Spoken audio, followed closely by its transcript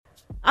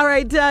All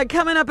right,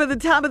 coming up at the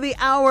top of the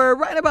hour,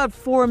 right about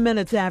 4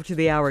 minutes after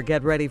the hour,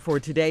 get ready for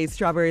today's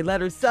Strawberry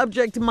Letter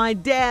subject, my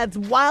dad's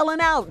wilding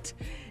out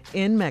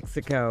in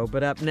Mexico.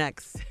 But up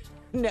next,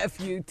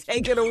 nephew,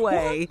 take it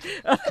away.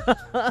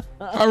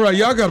 All right,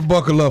 y'all got to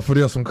buckle up for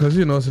this one because,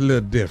 it's a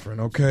little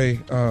different, okay?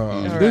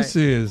 This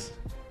is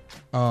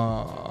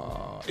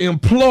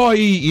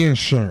employee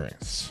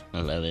insurance.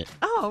 I love it.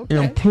 Oh,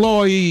 okay.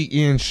 Employee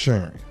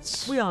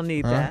insurance. We all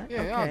need that.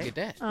 Yeah, okay. I'll get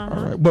that. All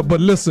right, but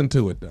listen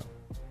to it, though.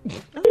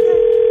 Thanks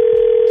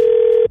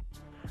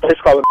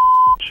for calling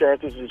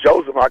insurance. This is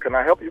Joseph. How can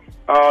I help you?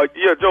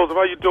 Yeah, Joseph,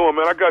 how you doing,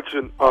 man? I got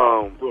your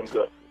Doing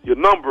good. your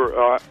number.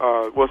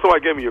 Well,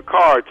 somebody gave me your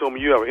card. Told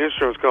me you have an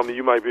insurance company.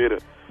 You might be able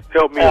to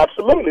help me.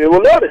 Absolutely.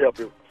 We'll love to help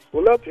you.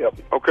 We'll love to help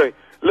you. Okay.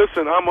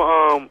 Listen, I'm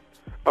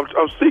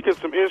seeking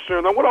some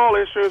insurance. Now, what all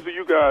insurance do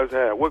you guys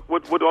have?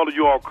 What all do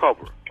you all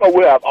cover? Oh,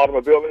 we have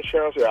automobile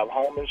insurance. We have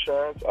home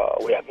insurance.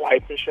 We have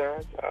life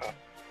insurance.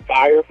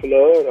 Fire,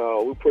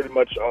 flood. We pretty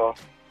much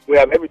we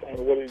have everything.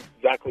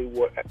 Exactly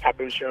what type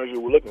of insurance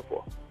you were looking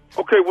for?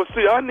 Okay. Well,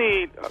 see, I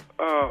need.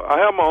 I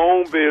have my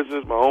own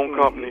business, my own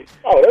company.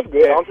 Oh, that's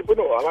good.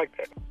 Entrepreneur. I like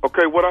that.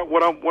 Okay. What I'm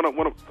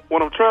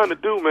trying to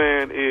do,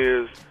 man,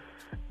 is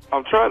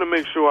I'm trying to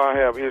make sure I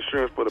have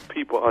insurance for the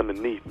people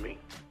underneath me.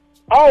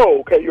 Oh,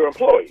 okay. Your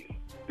employees.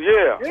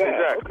 Yeah, okay.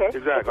 Exactly.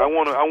 Okay. I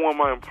want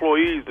my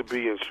employees to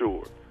be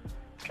insured.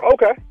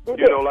 Okay. Good.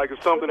 You know, like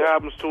if something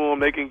happens to them,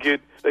 they can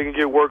get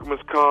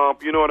workman's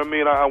comp. You know what I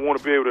mean? I want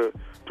to be able to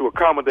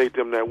accommodate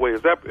them that way.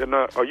 Is that? And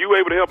are you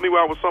able to help me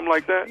out with something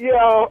like that?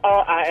 Yeah,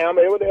 I am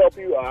able to help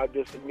you. I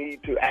just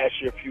need to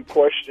ask you a few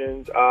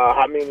questions.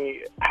 How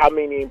many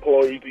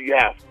employees do you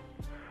have?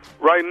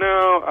 Right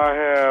now,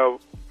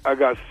 I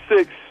got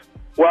 6.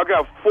 Well, I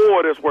got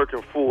 4 that's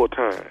working full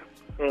time.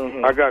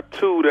 Mm-hmm. I got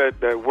 2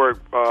 that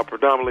work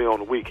predominantly on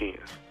the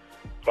weekends.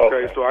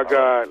 Okay, so I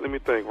got. Let me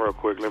think real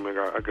quick.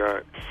 I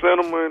got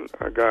cinnamon.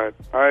 I got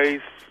ice,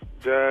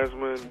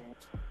 jasmine.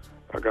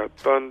 I got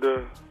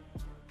thunder.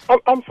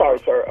 I'm sorry,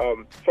 sir.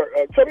 Sir,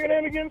 tell me your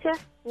name again, sir.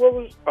 What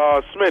was?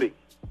 Smitty.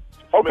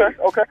 Okay.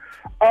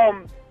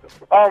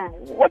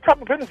 What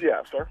type of business do you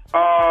have, sir?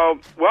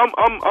 Well,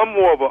 I'm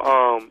more of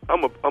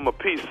I'm a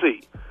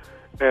PC,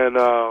 and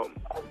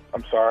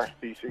I'm sorry,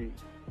 PC.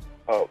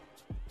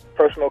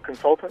 Personal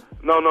consultant?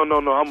 No.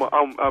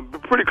 I'm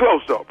pretty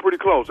close though. Pretty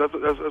close. That's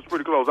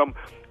pretty close.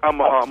 I'm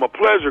a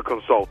pleasure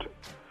consultant,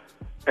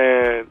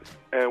 and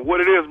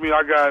what it is,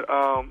 I got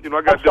I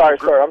got. I'm sorry,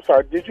 sir. I'm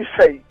sorry. Did you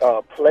say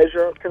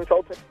pleasure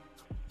consultant?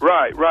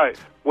 Right.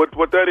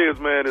 What that is,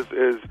 man, is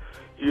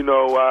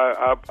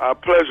I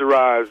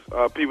pleasurize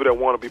people that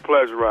want to be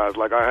pleasurized.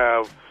 Like I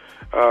have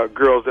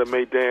girls that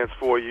may dance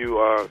for you.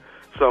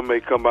 Some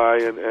may come by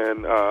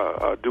and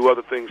do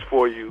other things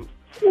for you.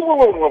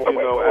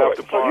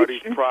 After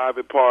parties,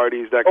 private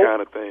parties, that kind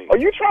of thing. Are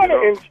you trying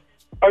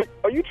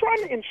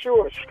to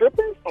insure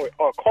strippers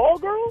or call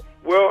girls?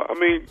 Well, I'm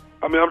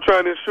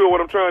trying to insure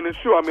what I'm trying to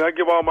insure. I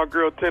give all my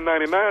girls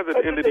 1099s at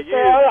the end of the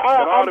year.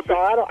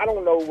 I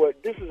don't know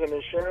what this is. An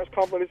insurance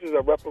company. This is a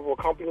reputable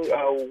company.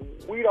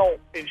 We don't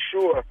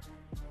insure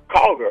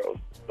call girls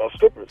or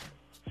strippers.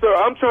 Sir,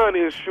 I'm trying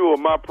to insure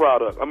my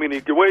product.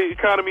 The way the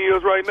economy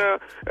is right now,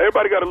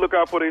 everybody got to look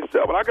out for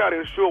themselves. But I got to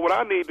insure what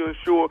I need to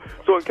insure,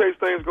 so in case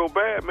things go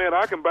bad, man,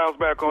 I can bounce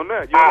back on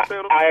that. You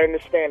understand? I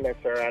understand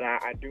that, sir, and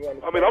I do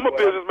understand. I'm a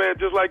businessman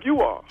just like you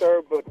are,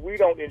 sir. But we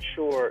don't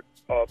insure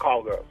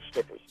call girls,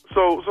 strippers.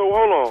 So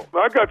hold on.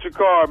 I got your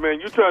card, man.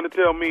 You trying to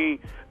tell me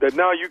that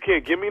now you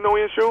can't give me no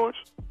insurance?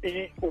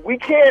 We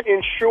can't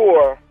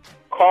insure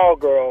call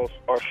girls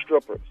or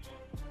strippers.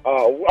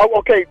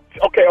 Okay.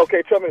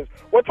 Tell me this.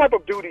 What type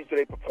of duties do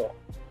they perform?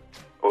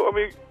 Well,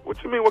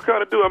 what you mean? What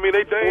kind of duty?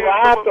 They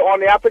dance. Well, on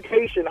the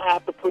application, I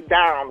have to put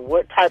down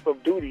what type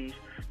of duties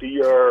do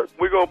your.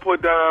 We're gonna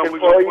put down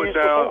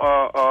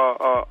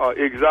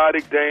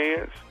exotic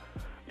dance.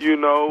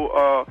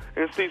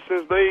 And see,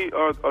 since they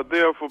are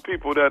there for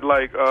people that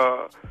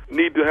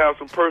need to have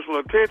some personal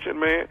attention,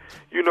 man.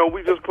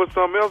 We just put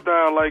something else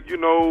down, like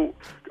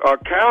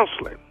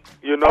counseling.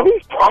 Are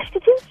these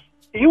prostitutes?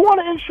 You want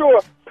to insure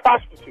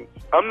prostitutes?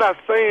 I'm not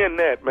saying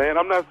that, man.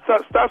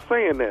 Stop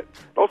saying that.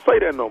 Don't say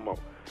that no more.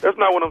 That's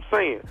not what I'm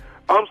saying.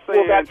 I'm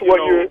saying that's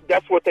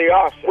what they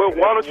are. Sir. Well,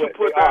 why don't you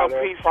put down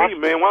PC,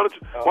 man? Why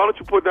don't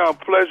you put down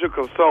pleasure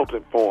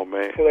consultant for them,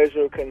 man?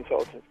 Pleasure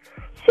consultant,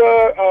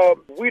 sir.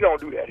 We don't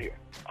do that here.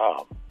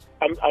 I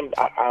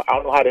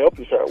don't know how to help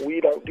you, sir. We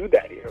don't do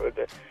that here.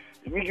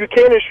 You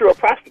can't insure a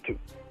prostitute.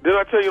 Did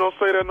I tell you don't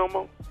say that no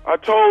more? I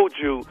told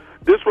you.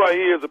 This right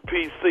here is a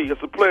PC.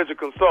 It's a pleasure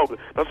consultant.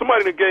 Now,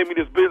 somebody that gave me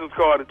this business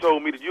card and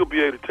told me that you'll be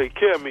able to take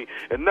care of me,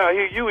 and now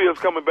here you is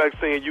coming back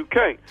saying you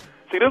can't.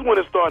 See, this one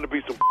is starting to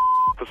be some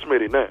for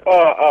Smitty now.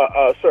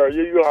 Sir,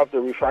 you don't have to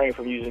refrain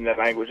from using that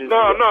language.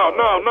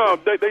 No.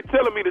 They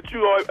telling me that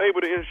you are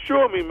able to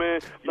insure me, man.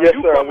 Like, yes,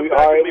 sir. We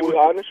are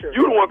insured.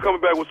 You the one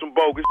coming back with some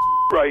bogus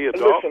right here,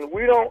 dog. Listen,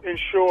 we don't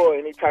insure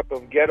any type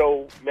of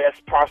ghetto mess,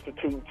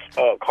 prostitutes,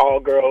 call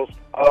girls.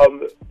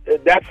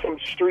 That's some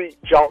street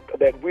junk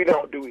that we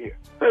don't do here.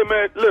 Hey,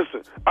 man,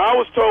 listen. I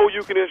was told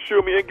you can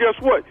insure me, and guess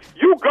what?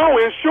 You go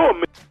insure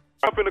me.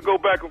 I'm finna go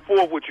back and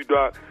forth with you,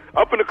 Doc.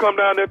 I'm finna come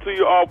down there to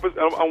your office,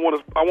 and I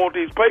want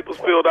these papers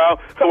filled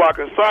out so I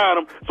can sign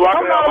them, so I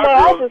can have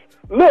my girls.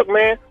 Look,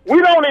 man, we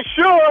don't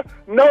insure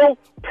no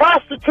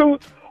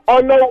prostitutes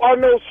or no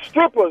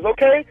strippers,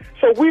 okay?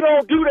 So we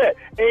don't do that.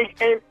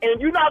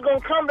 And you're not gonna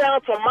come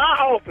down to my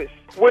office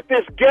with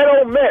this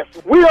ghetto mess.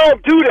 We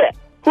don't do that.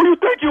 Who you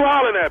think you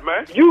hollering at,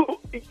 man? You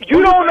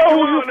don't know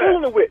who you're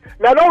fooling with.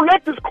 Now, don't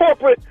let this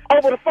corporate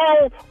over the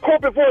phone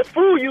corporate voice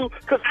fool you,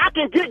 because I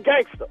can get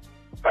gangster.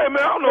 Hey,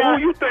 man, I don't know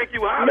who you think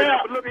you hollering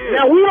at, but look here.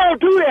 Now, we don't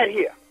do that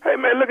here. Hey,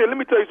 man, look here, let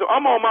me tell you something.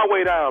 I'm on my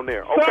way down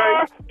there, okay?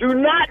 Sir, do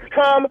not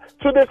come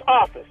to this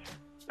office.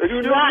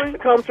 Excuse do not me?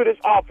 come to this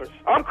office.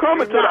 I'm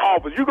coming to the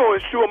office. You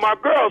gonna insure my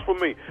girls for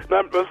me.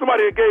 Now,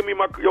 somebody gave me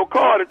your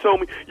card and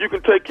told me you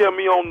can take care of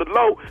me on the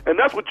low, and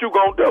that's what you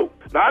gonna do.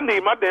 Now, I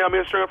need my damn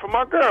insurance for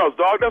my girls,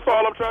 dog. That's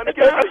all I'm trying to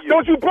get out of you.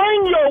 Don't you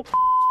bring your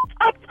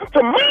up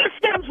to my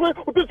establishment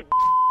with this.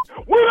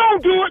 We don't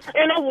do it,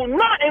 and I will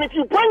not. And if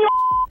you bring your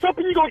up,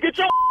 you're gonna get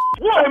your.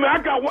 Hey, man, I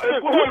got one.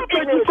 Who you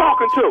think you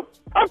talking to?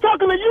 I'm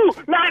talking to you.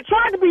 Now, I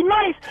tried to be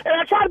nice, and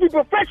I tried to be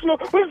professional,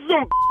 but this is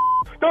some.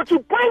 Don't you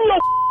bring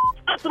your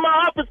up to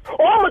my office,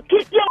 or I'm gonna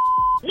kick your.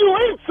 You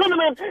ain't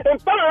cinnamon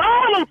and find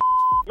all them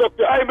up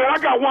there. Hey, man, I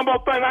got one more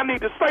thing I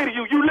need to say to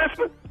you. You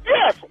listening?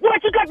 Yes.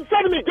 What you got to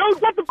say to me,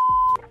 dude? What the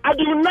I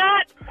do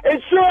not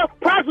insure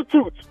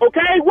prostitutes,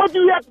 okay? What do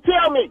you have to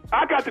tell me?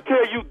 I got to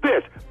tell you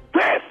this.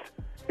 This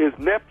is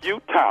Nephew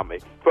Tommy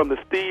from the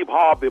Steve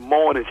Harvey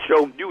Morning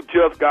Show. You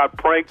just got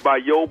pranked by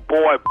your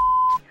boy.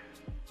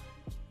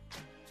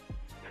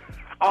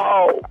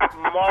 Oh,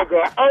 my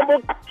God. I'm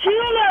going to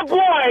kill that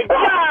boy.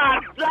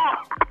 God.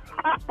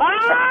 I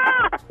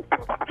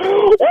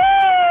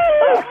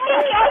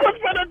was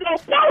going to go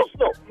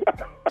postal.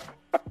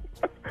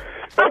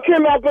 I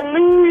cannot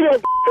believe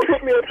it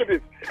put me into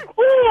this.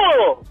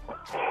 Oh,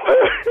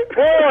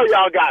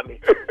 y'all got me.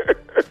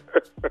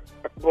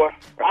 Boy,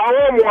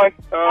 I own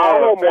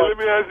one. Let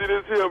me ask you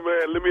this here,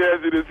 man. Let me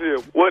ask you this here.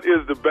 What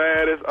is the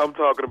baddest, I'm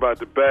talking about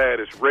the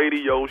baddest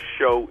radio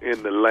show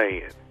in the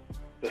land?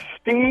 The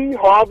Steve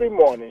Harvey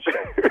Morning Show.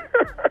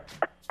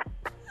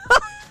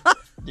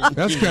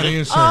 That's kind of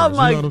insurance. Oh,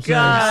 my you know what I'm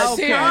God.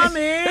 saying?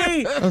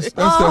 Tommy. That's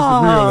the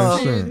real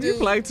insurance. You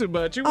play too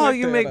much.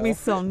 You make me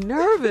so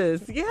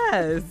nervous.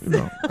 Yes. You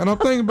know, and I'm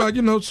thinking about,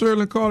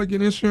 Shirley and Carly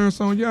getting insurance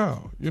on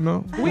y'all, We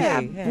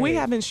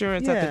have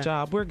insurance at the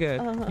job. We're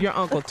good. Your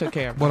uncle took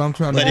care of it. But I'm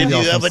trying to give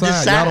y'all some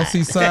side. Y'all don't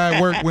see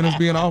side work when it's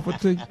being offered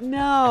to you?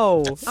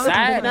 No.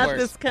 Side not work.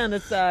 this kind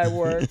of side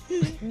work.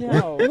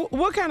 No.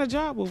 What kind of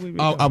job will we be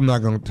Oh, doing? I'm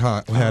not going to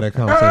have that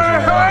conversation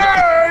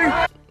right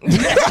now.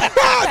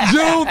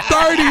 June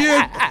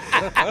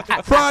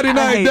 30th, Friday night,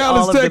 I hate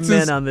Dallas, all of Texas. the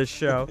men on this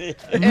show.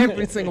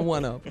 Every single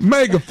one of them.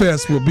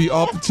 MegaFest will be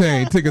off the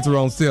chain. Tickets are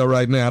on sale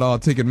right now at all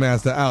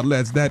Ticketmaster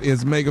outlets. That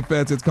is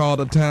MegaFest. It's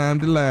called A Time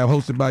to Laugh,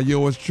 hosted by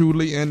yours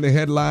truly, and the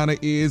headliner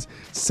is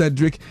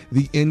Cedric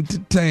the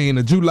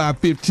Entertainer. July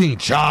 15th,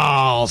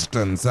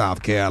 Charleston,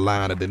 South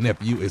Carolina. The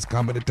nephew is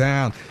coming to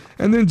town.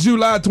 And then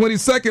July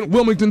 22nd,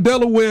 Wilmington,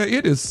 Delaware.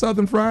 It is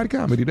Southern Fried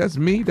Comedy. That's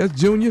me, that's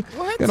Junior,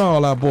 and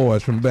all our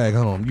boys from back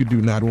home. You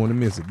do not want to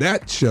miss it.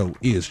 That show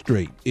is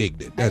straight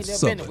ignorant. That's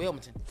Southern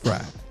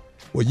Fried.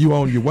 Well, you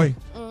on your way.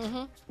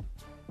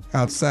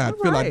 Outside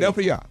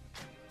Philadelphia.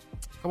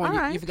 Come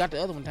on, you forgot the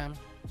other one, Tommy.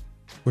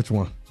 Which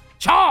one?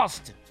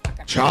 Charleston.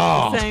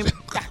 Charleston.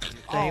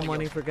 Same one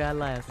he forgot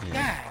last time.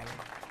 God.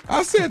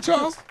 I said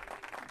Charleston.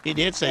 He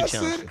did say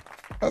Charleston.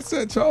 I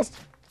said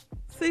Charleston.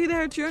 See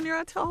there, Junior,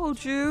 I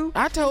told you.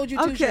 I told you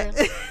too, Okay.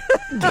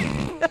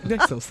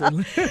 That's so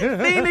silly.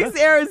 Phoenix,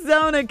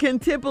 Arizona can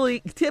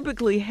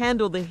typically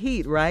handle the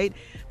heat, right?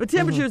 But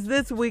temperatures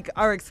this week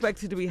are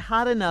expected to be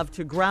hot enough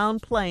to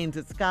ground planes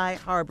at Sky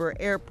Harbor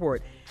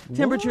Airport.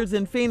 Temperatures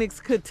in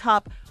Phoenix could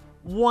top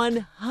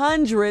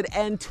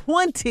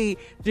 120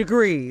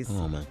 degrees.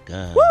 Oh, my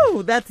God.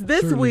 Woo! That's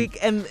this week,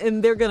 and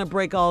they're going to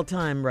break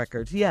all-time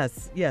records.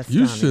 Yes, You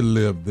Tommy. should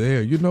live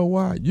there. You know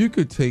why? You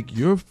could take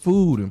your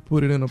food and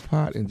put it in a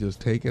pot and just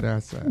take it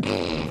outside.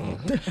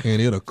 And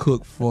it'll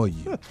cook for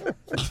you.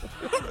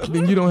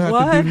 Then you don't have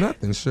to do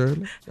nothing,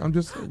 Shirley.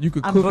 You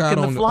could I'm cook out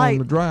booking the on flight.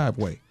 the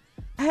driveway.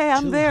 Hey,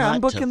 I'm Too there. hot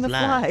I'm booking to the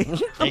fly.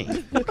 flight. Hey.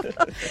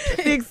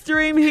 The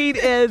extreme heat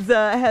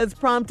has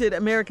prompted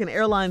American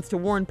Airlines to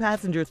warn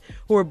passengers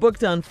who are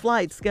booked on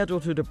flights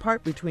scheduled to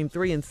depart between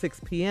 3 and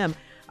 6 p.m.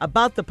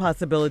 about the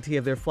possibility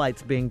of their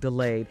flights being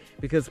delayed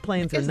because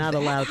planes are not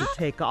allowed to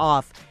take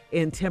off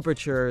in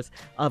temperatures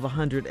of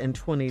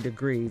 120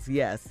 degrees.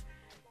 Yes.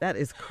 That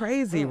is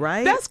crazy,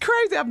 right? That's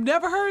crazy. I've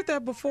never heard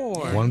that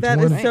before.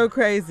 That is so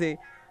crazy.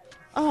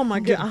 Oh my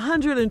God,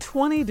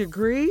 120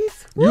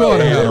 degrees? You ought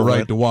to have the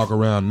right to walk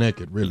around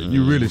naked, really.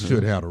 You really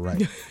should have the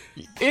right.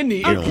 In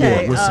the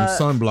Okay, with some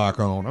sunblock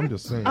on. I'm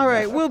just saying. All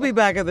right, we'll be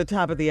back at the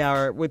top of the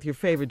hour with your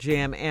favorite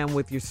jam and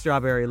with your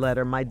strawberry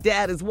letter. My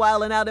dad is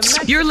wilding out in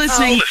Mexico. You're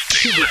listening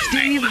to the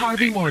Steve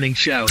Harvey Morning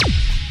Show.